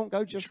things don't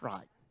go just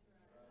right.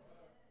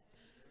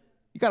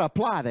 You got to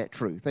apply that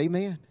truth.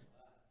 Amen.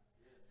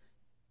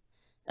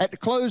 At the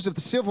close of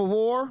the Civil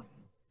War,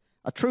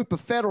 a troop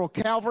of federal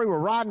cavalry were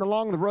riding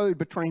along the road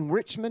between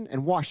Richmond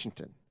and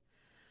Washington.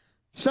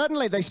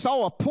 Suddenly, they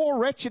saw a poor,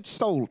 wretched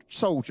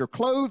soldier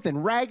clothed in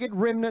ragged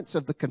remnants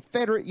of the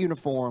Confederate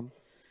uniform.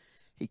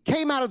 He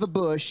came out of the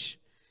bush.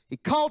 He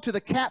called to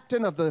the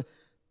captain of the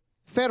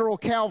federal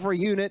cavalry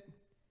unit,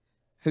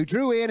 who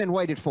drew in and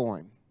waited for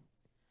him.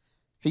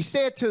 He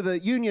said to the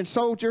Union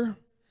soldier,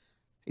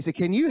 he said,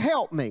 "Can you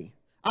help me?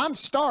 I'm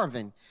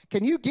starving.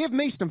 Can you give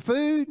me some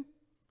food?"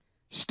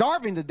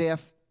 "Starving to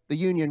death," the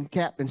Union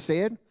captain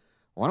said.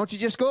 "Why don't you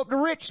just go up to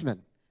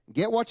Richmond and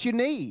get what you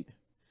need?"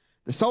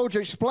 The soldier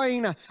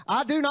explained,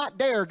 "I do not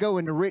dare go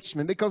into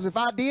Richmond, because if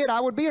I did,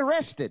 I would be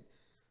arrested.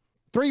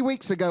 3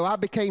 weeks ago, I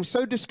became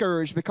so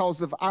discouraged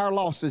because of our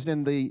losses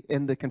in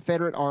the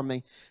Confederate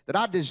Army that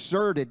I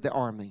deserted the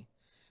Army.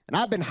 And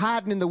I've been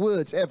hiding in the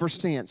woods ever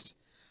since.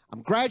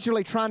 I'm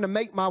gradually trying to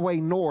make my way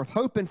north,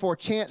 hoping for a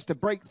chance to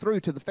break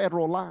through to the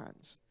Federal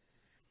lines.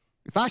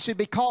 If I should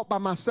be caught by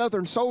my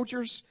Southern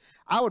soldiers,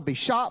 I would be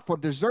shot for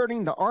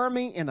deserting the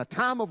Army in a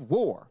time of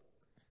war."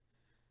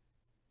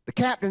 The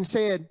captain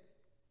said,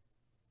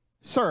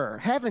 "Sir,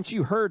 haven't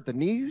you heard the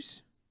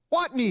news?"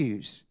 "What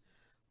news?"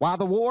 "Why,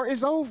 the war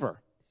is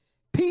over.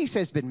 Peace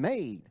has been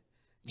made.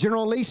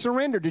 General Lee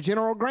surrendered to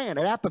General Grant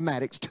at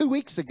Appomattox 2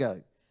 weeks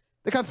ago.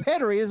 The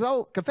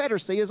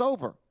Confederacy is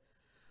over."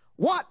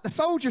 "What?" the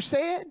soldier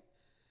said.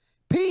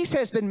 "Peace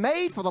has been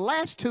made for the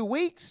last 2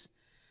 weeks,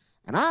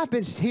 and I've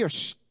been here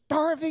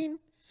starving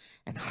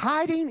and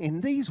hiding in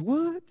these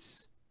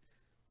woods."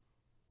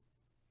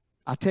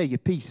 I tell you,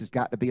 peace has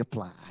got to be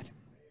applied.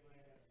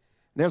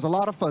 There's a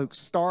lot of folks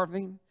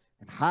starving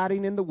and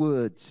hiding in the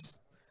woods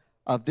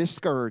of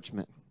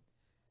discouragement.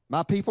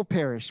 My people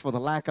perish for the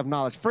lack of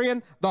knowledge.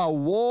 Friend, the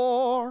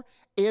war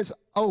is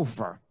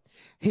over.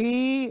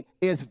 He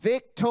is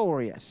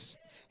victorious.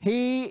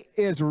 He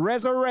is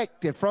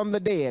resurrected from the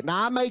dead.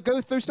 Now, I may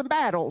go through some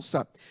battles.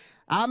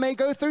 I may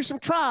go through some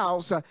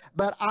trials,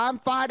 but I'm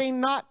fighting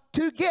not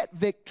to get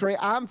victory.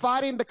 I'm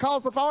fighting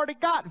because I've already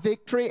got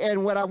victory,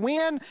 and when I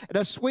win,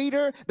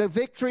 the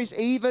victory's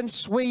even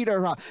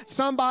sweeter.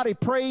 Somebody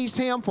praise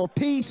him for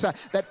peace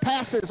that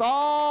passes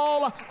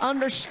all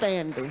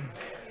understanding.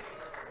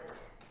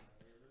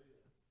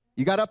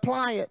 You got to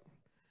apply it.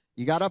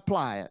 You got to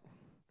apply it.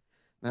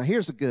 Now,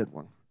 here's a good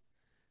one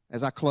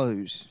as I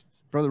close.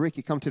 Brother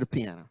Ricky, come to the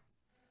piano.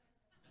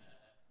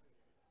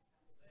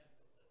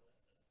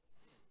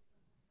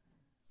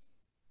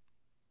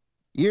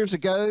 Years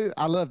ago,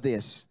 I love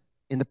this.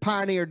 In the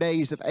pioneer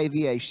days of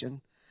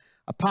aviation,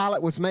 a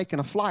pilot was making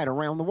a flight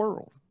around the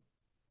world.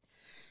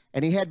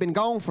 And he had been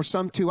gone for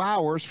some 2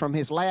 hours from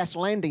his last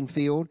landing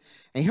field,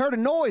 and he heard a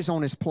noise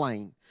on his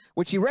plane,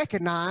 which he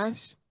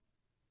recognized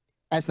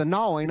as the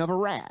gnawing of a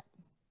rat.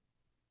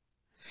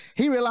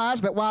 He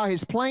realized that while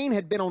his plane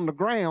had been on the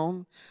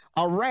ground,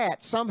 a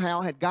rat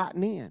somehow had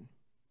gotten in.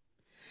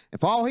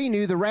 If all he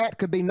knew, the rat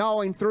could be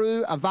gnawing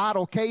through a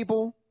vital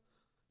cable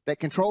that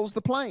controls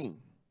the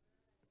plane.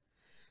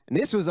 And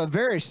this was a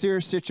very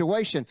serious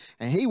situation,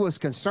 and he was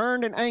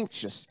concerned and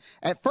anxious.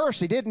 At first,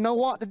 he didn't know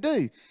what to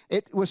do.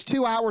 It was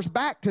 2 hours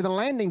back to the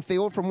landing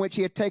field from which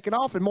he had taken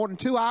off, and more than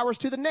 2 hours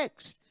to the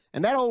next.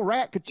 And that old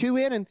rat could chew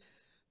in and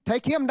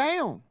take him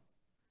down.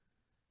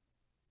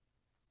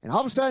 And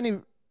all of a sudden, he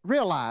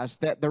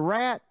realized that the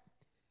rat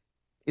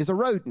is a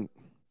rodent.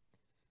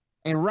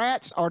 And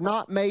rats are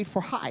not made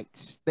for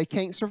heights. They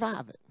can't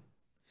survive it.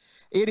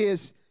 It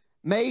is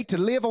made to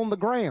live on the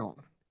ground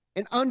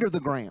and under the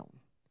ground.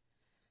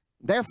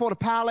 Therefore, the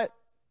pilot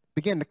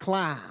began to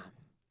climb.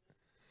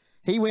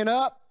 He went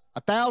up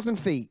 1,000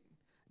 feet,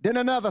 then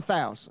another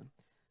 1,000,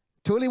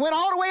 till he went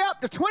all the way up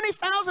to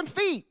 20,000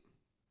 feet.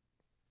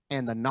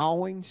 And the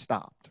gnawing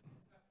stopped.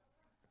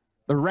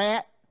 The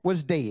rat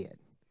was dead.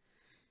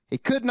 He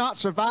could not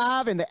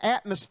survive in the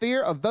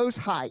atmosphere of those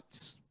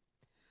heights.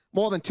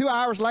 More than 2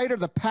 hours later,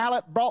 the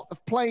pilot brought the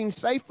plane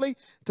safely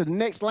to the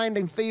next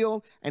landing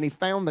field, and he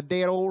found the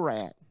dead old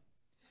rat.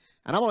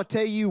 And I want to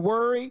tell you,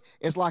 worry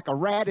is like a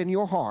rat in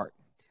your heart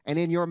and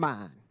in your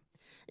mind.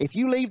 If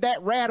you leave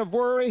that rat of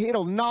worry,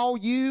 it'll gnaw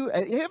you.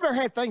 Have you ever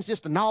had things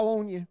just to gnaw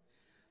on you?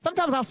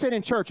 Sometimes I'll sit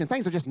in church and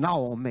things will just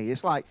gnaw on me.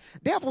 It's like,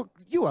 devil,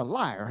 you a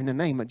liar in the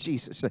name of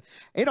Jesus.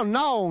 It'll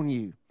gnaw on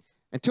you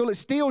until it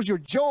steals your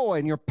joy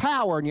and your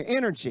power and your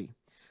energy.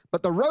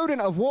 But the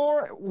rodent of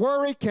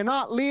worry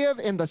cannot live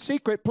in the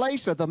secret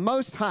place of the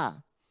Most High.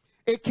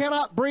 It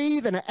cannot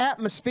breathe in an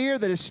atmosphere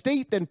that is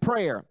steeped in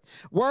prayer.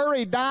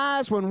 Worry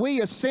dies when we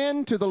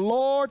ascend to the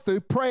Lord through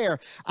prayer.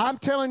 I'm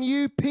telling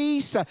you,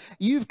 peace,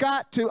 you've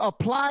got to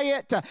apply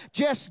it.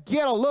 Just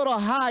get a little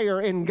higher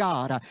in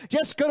God.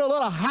 Just get a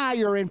little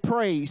higher in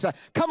praise.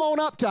 Come on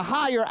up to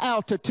higher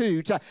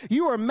altitudes.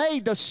 You are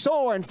made to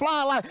soar and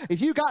fly like.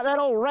 If you got that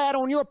old rat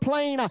on your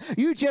plane,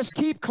 you just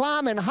keep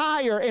climbing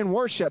higher in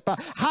worship,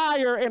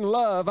 higher in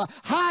love,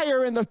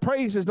 higher in the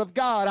praises of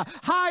God,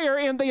 higher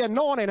in the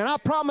anointing. And I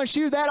promise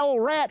you, that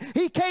old rat,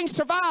 he can't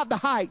survive the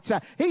heights.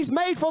 He's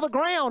made for the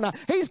ground.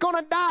 He's going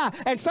to die.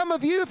 And some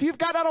of you, if you've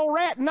got that old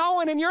rat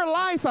gnawing in your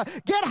life,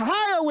 get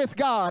higher with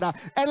God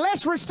and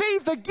let's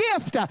receive the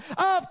gift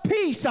of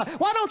peace.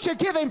 Why don't you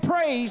give him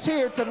praise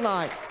here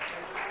tonight?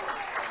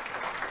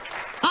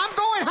 I'm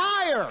going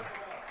higher.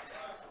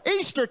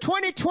 Easter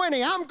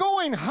 2020, I'm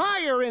going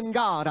higher in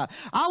God.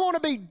 I want to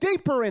be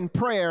deeper in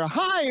prayer,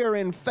 higher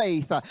in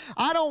faith.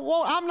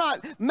 I'm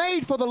not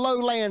made for the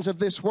lowlands of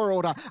this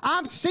world.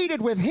 I'm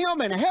seated with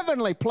him in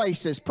heavenly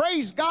places.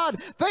 Praise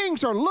God.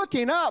 Things are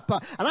looking up,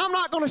 and I'm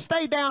not going to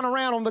stay down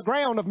around on the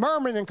ground of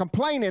murmuring and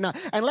complaining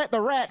and let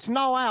the rats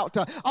gnaw out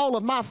all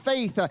of my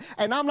faith.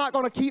 And I'm not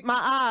going to keep my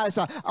eyes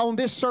on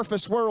this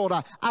surface world.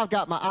 I've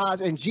got my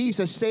eyes. And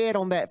Jesus said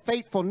on that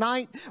fateful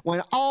night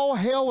when all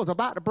hell was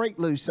about to break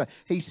loose,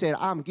 he said,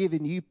 I'm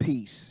giving you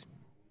peace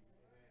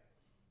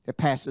that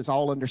passes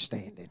all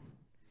understanding.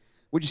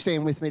 Would you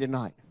stand with me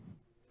tonight?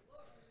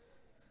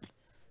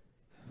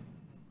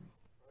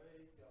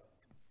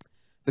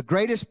 The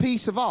greatest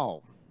peace of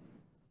all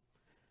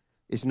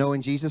is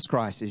knowing Jesus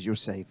Christ is your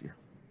Savior.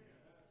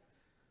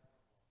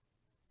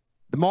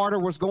 The martyr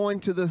was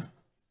going to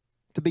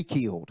be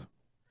killed.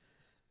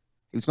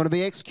 He was going to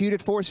be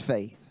executed for his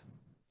faith.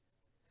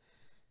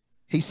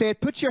 He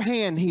said, put your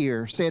hand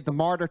here, said the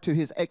martyr to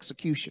his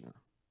executioner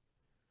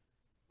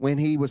when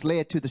he was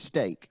led to the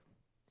stake.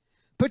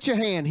 Put your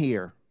hand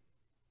here.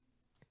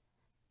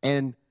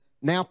 And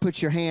now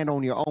put your hand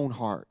on your own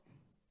heart.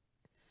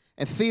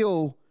 And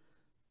feel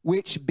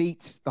which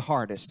beats the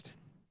hardest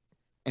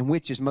and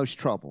which is most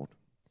troubled.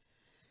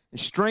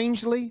 And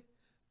strangely,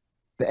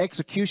 the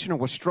executioner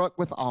was struck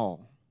with awe.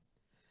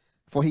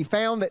 For he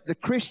found that the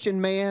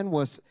Christian man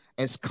was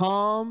as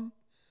calm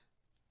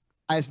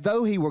as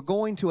though he were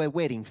going to a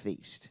wedding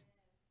feast,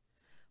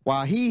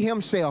 while he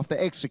himself, the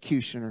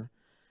executioner,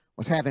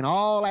 was having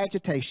all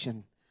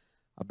agitation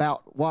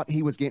about what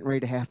he was getting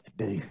ready to have to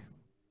do.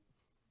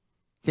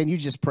 Can you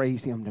just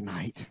praise him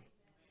tonight?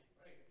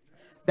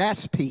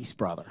 That's peace,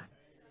 brother.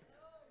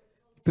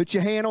 Put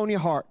your hand on your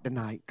heart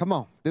tonight. Come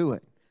on, do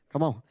it.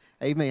 Come on.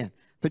 Amen.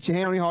 Put your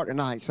hand on your heart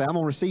tonight. Say, I'm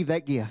going to receive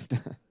that gift.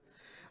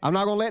 I'm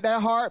not going to let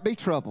that heart be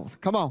troubled.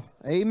 Come on.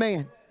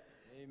 Amen.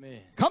 Amen.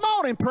 Come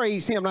on and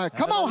praise him tonight.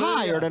 Come on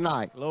higher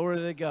tonight. Glory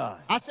to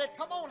God. I said,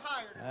 come on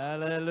higher tonight.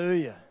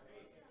 Hallelujah.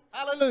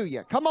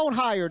 Hallelujah. Come on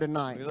higher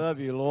tonight. We love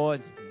you,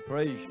 Lord.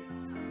 Praise you.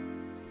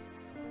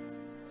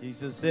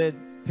 Jesus said,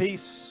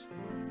 peace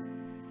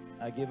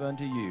I give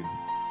unto you.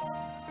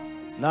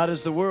 Not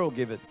as the world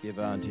giveth, give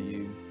unto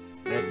you.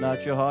 Let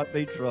not your heart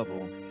be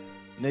troubled,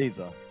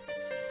 neither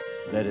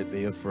let it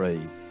be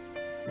afraid.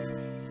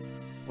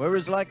 Where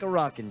is like a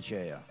rocking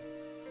chair.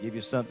 Give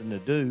you something to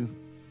do,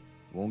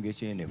 won't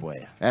get you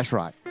anywhere. That's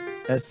right.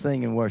 Let's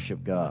sing and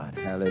worship God.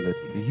 Hallelujah.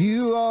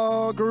 You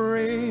are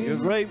great. You're a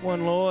great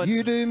one, Lord.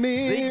 You do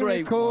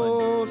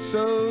miracles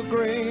so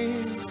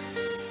great.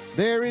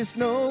 There is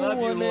no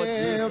one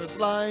else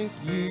like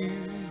you.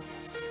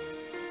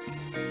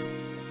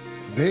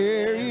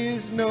 There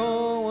is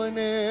no one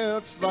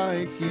else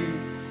like you.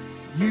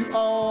 You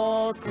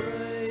are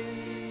great.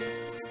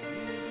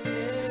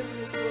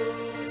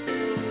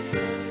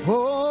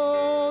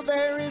 Oh,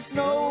 there is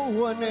no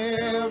one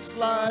else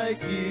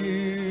like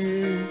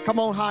you. Come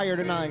on higher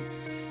tonight.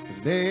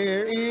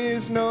 There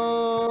is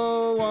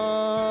no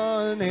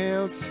one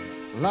else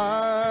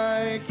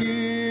like you.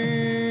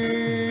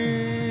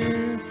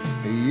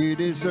 You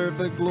deserve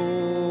the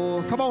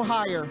glory. Come on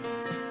higher.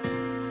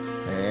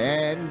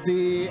 And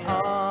the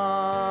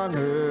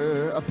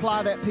honor.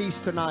 Apply that peace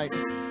tonight.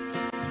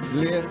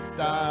 Lift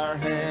our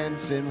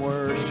hands in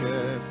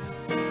worship.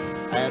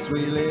 as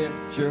we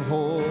lift your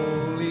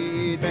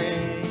holy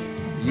name.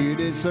 You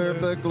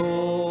deserve the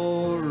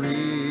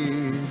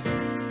glory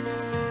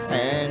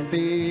and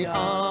the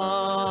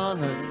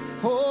honor.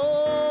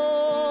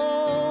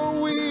 Oh,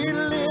 we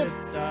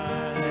lift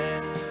our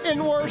hands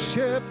in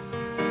worship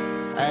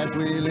as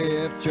we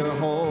lift your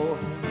holy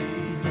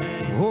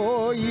name.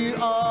 Oh, you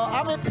are,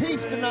 I'm at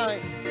peace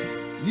tonight.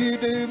 You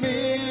do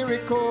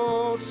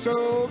miracles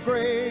so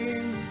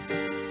great.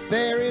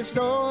 There is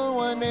no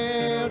one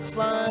else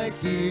like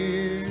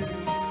you.